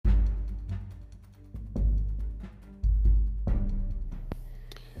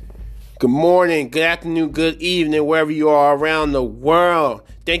Good morning, good afternoon, good evening, wherever you are around the world.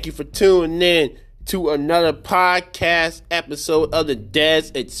 Thank you for tuning in to another podcast episode of the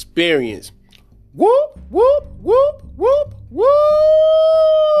Des Experience. Whoop, whoop, whoop, whoop, whoop.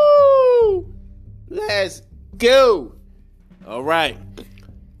 Let's go. All right.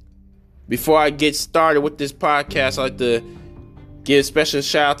 Before I get started with this podcast, I'd like to give a special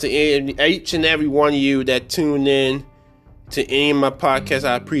shout out to each and every one of you that tune in to any of my podcasts.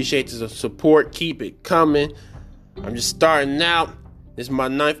 I appreciate the support. Keep it coming. I'm just starting out. This is my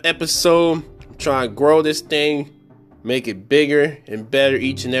 9th episode. I'm trying to grow this thing, make it bigger and better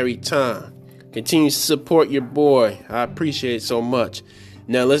each and every time. Continue to support your boy. I appreciate it so much.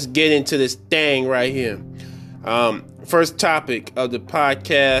 Now let's get into this thing right here. First topic of the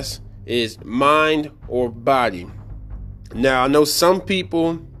podcast is mind or body. Now I know some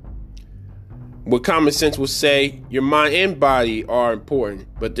people with common sense will say your mind and body are important,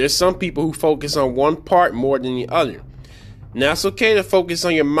 but there's some people who focus on one part more than the other. Now, it's okay to focus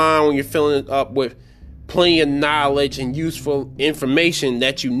on your mind when you're filling it up with plenty of knowledge and useful information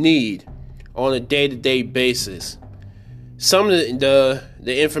that you need on a day-to-day basis. Some of the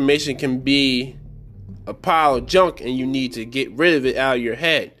information can be a pile of junk, and you need to get rid of it out of your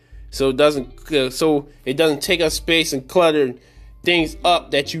head, so it doesn't take up space and clutter things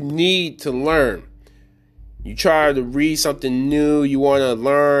up that you need to learn. You try to read something new, you want to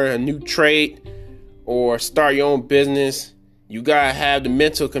learn a new trait or start your own business. You gotta have the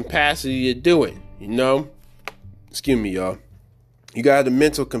mental capacity to do it, you know? Excuse me, y'all. You gotta have the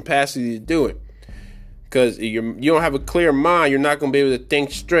mental capacity to do it. Because you don't have a clear mind, you're not gonna be able to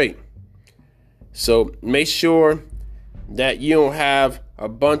think straight. So make sure that you don't have a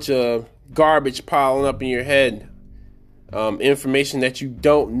bunch of garbage piling up in your head. Information that you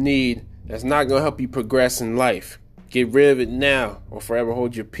don't need, that's not going to help you progress in life. Get rid of it now or forever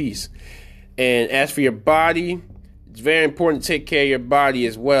hold your peace. And as for your body, it's very important to take care of your body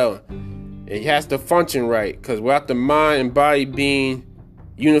as well. It has to function right, because without the mind and body being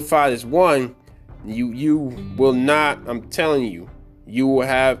unified as one, you will not, I'm telling you, you will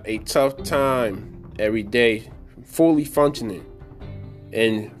have a tough time every day fully functioning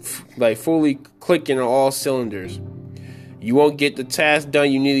and fully clicking on all cylinders. You won't get the task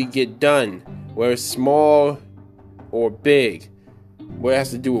done you need to get done, whether it's small or big, whether it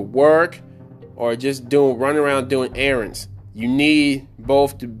has to do with work or just running around doing errands. You need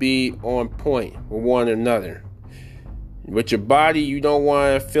both to be on point with one another. With your body, you don't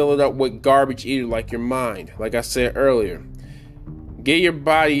want to fill it up with garbage either, like your mind. Like I said earlier, get your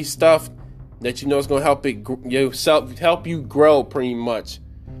body stuff that you know is going to help you grow pretty much.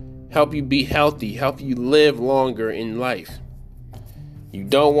 Help you be healthy, help you live longer in life. You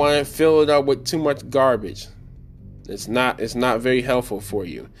don't want to fill it up with too much garbage. It's not very helpful for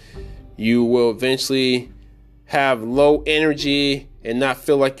you. You will eventually have low energy and not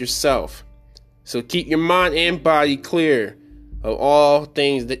feel like yourself. So keep your mind and body clear of all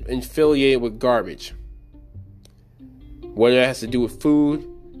things that are affiliated with garbage. Whether it has to do with food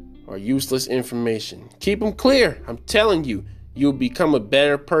or useless information. Keep them clear. I'm telling you. You'll become a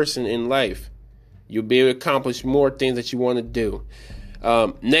better person in life. You'll be able to accomplish more things that you want to do.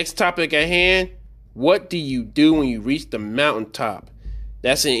 Next topic at hand. What do you do when you reach the mountaintop?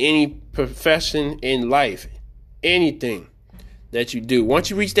 That's in any profession in life. Anything that you do. Once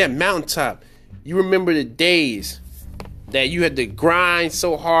you reach that mountaintop, you remember the days that you had to grind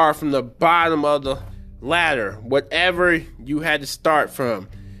so hard from the bottom of the ladder. Whatever you had to start from.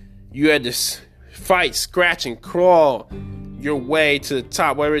 You had to fight, scratch, and crawl your way to the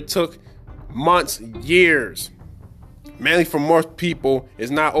top, whether it took months, years. Mainly for most people, it's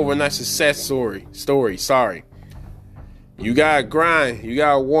not overnight success story. Sorry. You gotta grind, you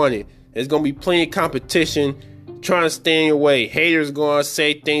gotta want it. There's gonna be plenty of competition trying to stay in your way. Haters gonna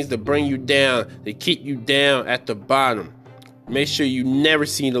say things to bring you down, to keep you down at the bottom. Make sure you never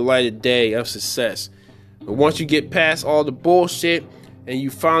see the light of day of success. But once you get past all the bullshit and you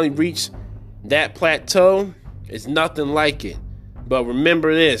finally reach that plateau, it's nothing like it. But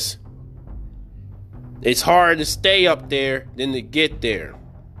remember this. It's harder to stay up there than to get there.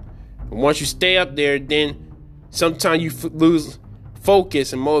 And once you stay up there, then sometimes you lose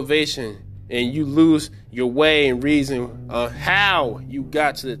focus and motivation. And you lose your way and reason on how you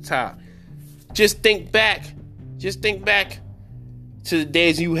got to the top. Just think back. To the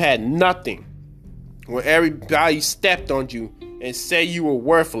days you had nothing. When everybody stepped on you and said you were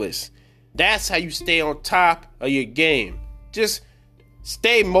worthless. That's how you stay on top of your game. Just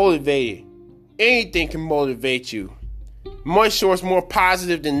stay motivated. Anything can motivate you. Much sure it's more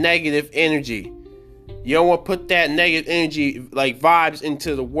positive than negative energy. You don't want to put that negative energy, like vibes,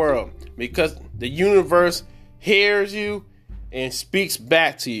 into the world, because the universe hears you and speaks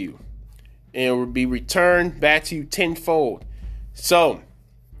back to you, and it will be returned back to you tenfold. So,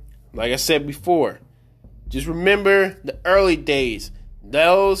 like I said before, just remember the early days.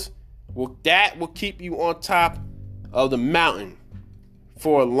 That will keep you on top of the mountain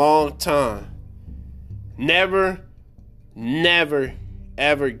for a long time. Never,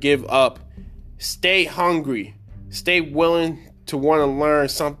 ever give up. Stay hungry. Stay willing to want to learn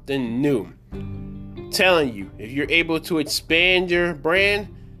something new. I'm telling you, if you're able to expand your brand,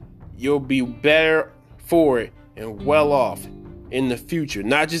 you'll be better for it and well off in the future.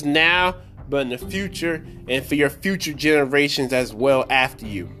 Not just now, but in the future, and for your future generations as well after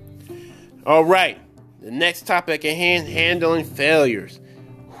you. All right, the next topic at hand, handling failures.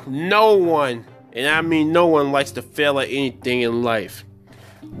 No one, and I mean no one, likes to fail at anything in life.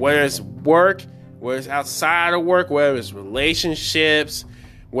 Whether it's work, whether it's outside of work, whether it's relationships,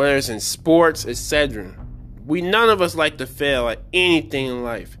 whether it's in sports, etc. None of us like to fail at anything in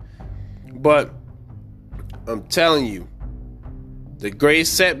life. But I'm telling you, the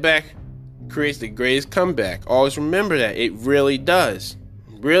greatest setback creates the greatest comeback. Always remember that. It really does.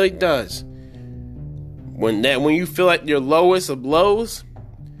 It really does. When you feel like your lowest of lows,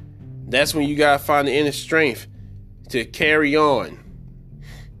 that's when you gotta find the inner strength to carry on.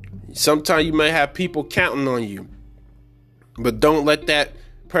 Sometimes you might have people counting on you, but don't let that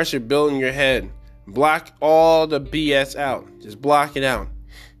pressure build in your head. Block all the BS out. Just block it out.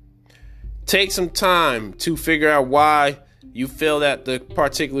 Take some time to figure out why you failed at the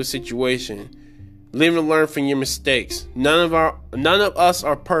particular situation. Live and learn from your mistakes. None of us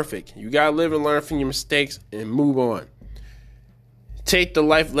are perfect. You gotta live and learn from your mistakes and move on. Take the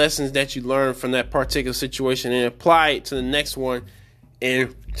life lessons that you learned from that particular situation and apply it to the next one,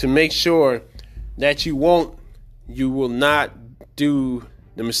 and to make sure that you will not do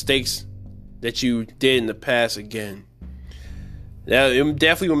the mistakes that you did in the past again. That it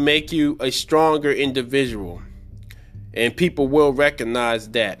definitely will make you a stronger individual, and people will recognize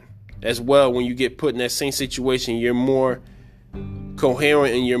that as well. When you get put in that same situation, you're more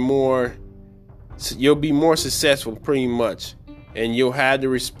coherent and you'll be more successful pretty much, and you'll have the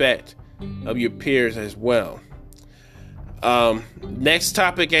respect of your peers as well. Next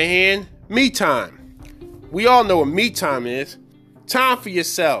topic at hand, me time. We all know what me time is. Time for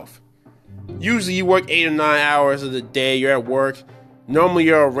yourself. Usually you work 8 or 9 hours of the day. You're at work. Normally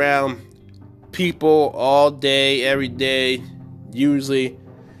you're around people all day, every day. Usually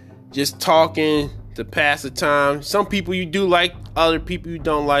just talking to pass the time. Some people you do like, other people you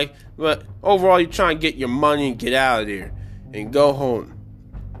don't like. But overall you're trying to get your money and get out of there and go home.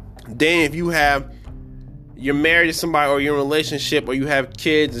 Then if you're married to somebody, or you're in a relationship, or you have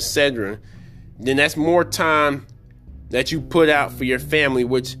kids, etc., then that's more time that you put out for your family,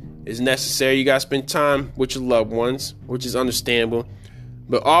 which is necessary. You got to spend time with your loved ones, which is understandable.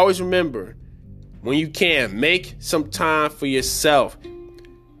 But always remember, when you can, make some time for yourself.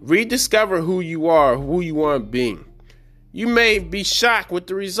 Rediscover who you are, who you want to be. You may be shocked with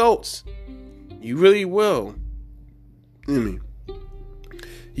the results. You really will. You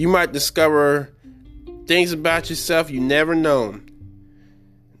might discover things about yourself you never known.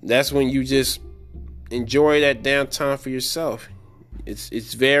 That's when you just enjoy that downtime for yourself.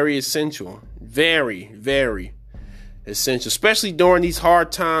 It's very essential. Very, very essential. Especially during these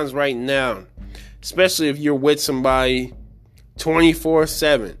hard times right now. Especially if you're with somebody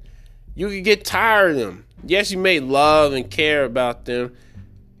 24/7. You can get tired of them. Yes, you may love and care about them,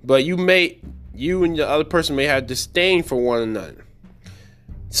 but you and the other person may have disdain for one another.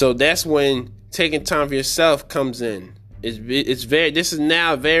 So that's when taking time for yourself comes in. This is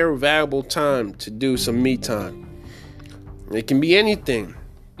now a very valuable time to do some me time. It can be anything.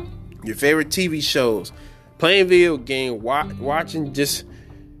 Your favorite TV shows, playing video game, watching, just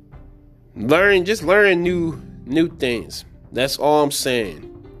learning new things. That's all I'm saying.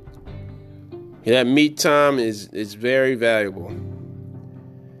 That me time is very valuable.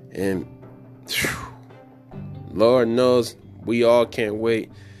 And Lord knows we all can't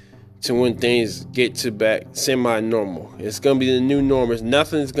wait to when things get to back semi-normal. It's going to be the new normal.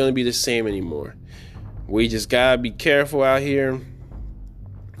 Nothing's going to be the same anymore. We just got to be careful out here.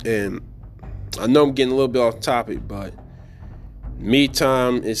 And I know I'm getting a little bit off topic, but me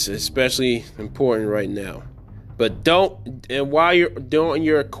time is especially important right now. But while you're doing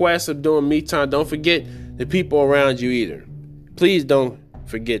your quest of doing me time, don't forget the people around you either. Please don't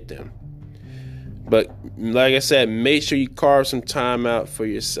forget them. But like I said, make sure you carve some time out for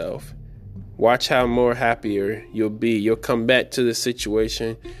yourself. Watch how more happier you'll be. You'll come back to the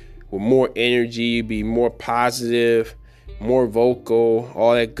situation with more energy, be more positive, more vocal,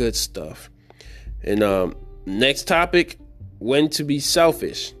 all that good stuff. And next topic, when to be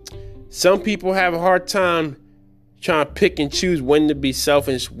selfish. Some people have a hard time trying to pick and choose when to be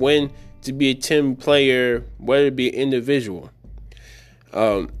selfish, when to be a team player, whether to be an individual.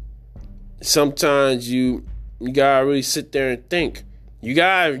 Sometimes you gotta really sit there and think. You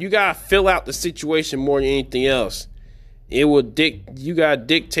gotta fill out the situation more than anything else. You gotta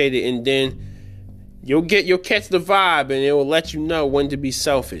dictate it, and then you'll catch the vibe, and it will let you know when to be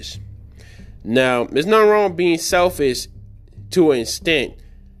selfish. Now, there's nothing wrong with being selfish to an extent.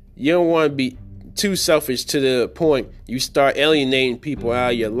 You don't want to be too selfish to the point you start alienating people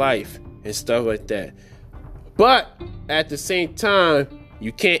out of your life and stuff like that. But at the same time,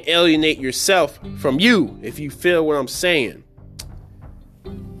 you can't alienate yourself from you, if you feel what I'm saying.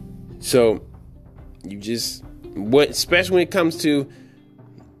 So especially when it comes to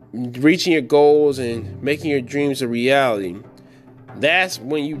reaching your goals and making your dreams a reality, that's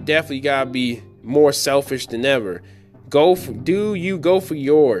when you definitely gotta be more selfish than ever. Go for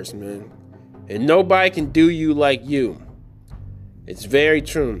yours, man. And nobody can do you like you. It's very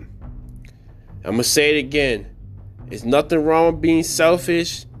true. I'm gonna say it again. There's nothing wrong with being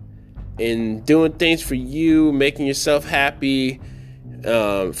selfish and doing things for you, making yourself happy,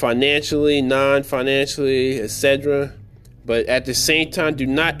 financially, non-financially, etc. But at the same time, do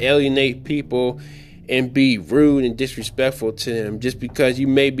not alienate people and be rude and disrespectful to them just because you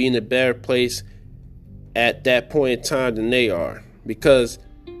may be in a better place at that point in time than they are. Because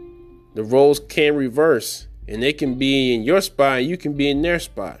the roles can reverse, and they can be in your spot and you can be in their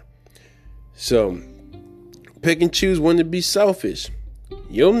spot. So pick and choose when to be selfish.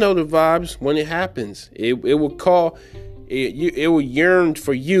 You'll know the vibes when it happens. It will yearn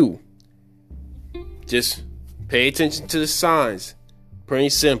for you. Just pay attention to the signs. Pretty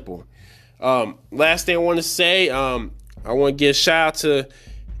simple. Last thing I want to say, I want to give a shout out to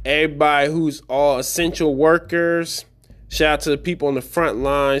everybody who's all essential workers. Shout out to the people on the front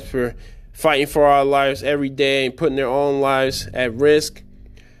lines for fighting for our lives every day and putting their own lives at risk.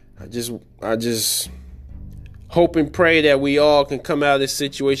 I just hope and pray that we all can come out of this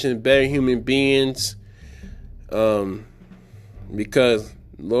situation better human beings. Because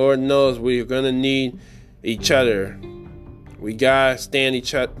Lord knows we're gonna need each other. We gotta stand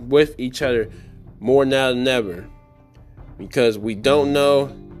with each other more now than ever. Because we don't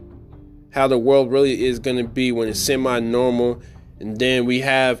know how the world really is going to be when it's semi-normal. And then we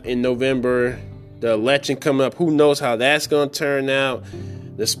have in November the election coming up. Who knows how that's going to turn out.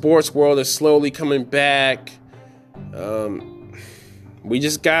 The sports world is slowly coming back. We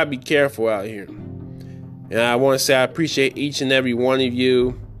just got to be careful out here. And I want to say I appreciate each and every one of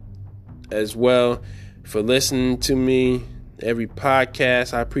you as well for listening to me every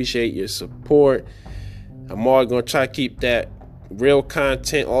podcast. I appreciate your support. I'm always going to try to keep that real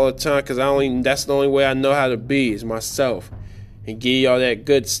content all the time, because that's the only way I know how to be is myself, and give y'all that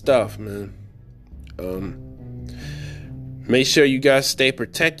good stuff, man. Make sure you guys stay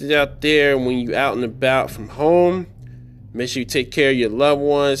protected out there when you out and about from home. Make sure you take care of your loved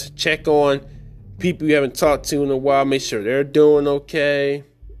ones. Check on people you haven't talked to in a while. Make sure they're doing okay,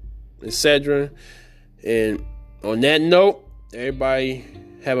 etc. And on that note, everybody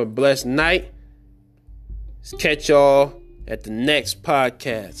have a blessed night. Let's catch y'all at the next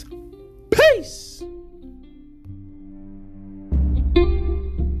podcast. Peace.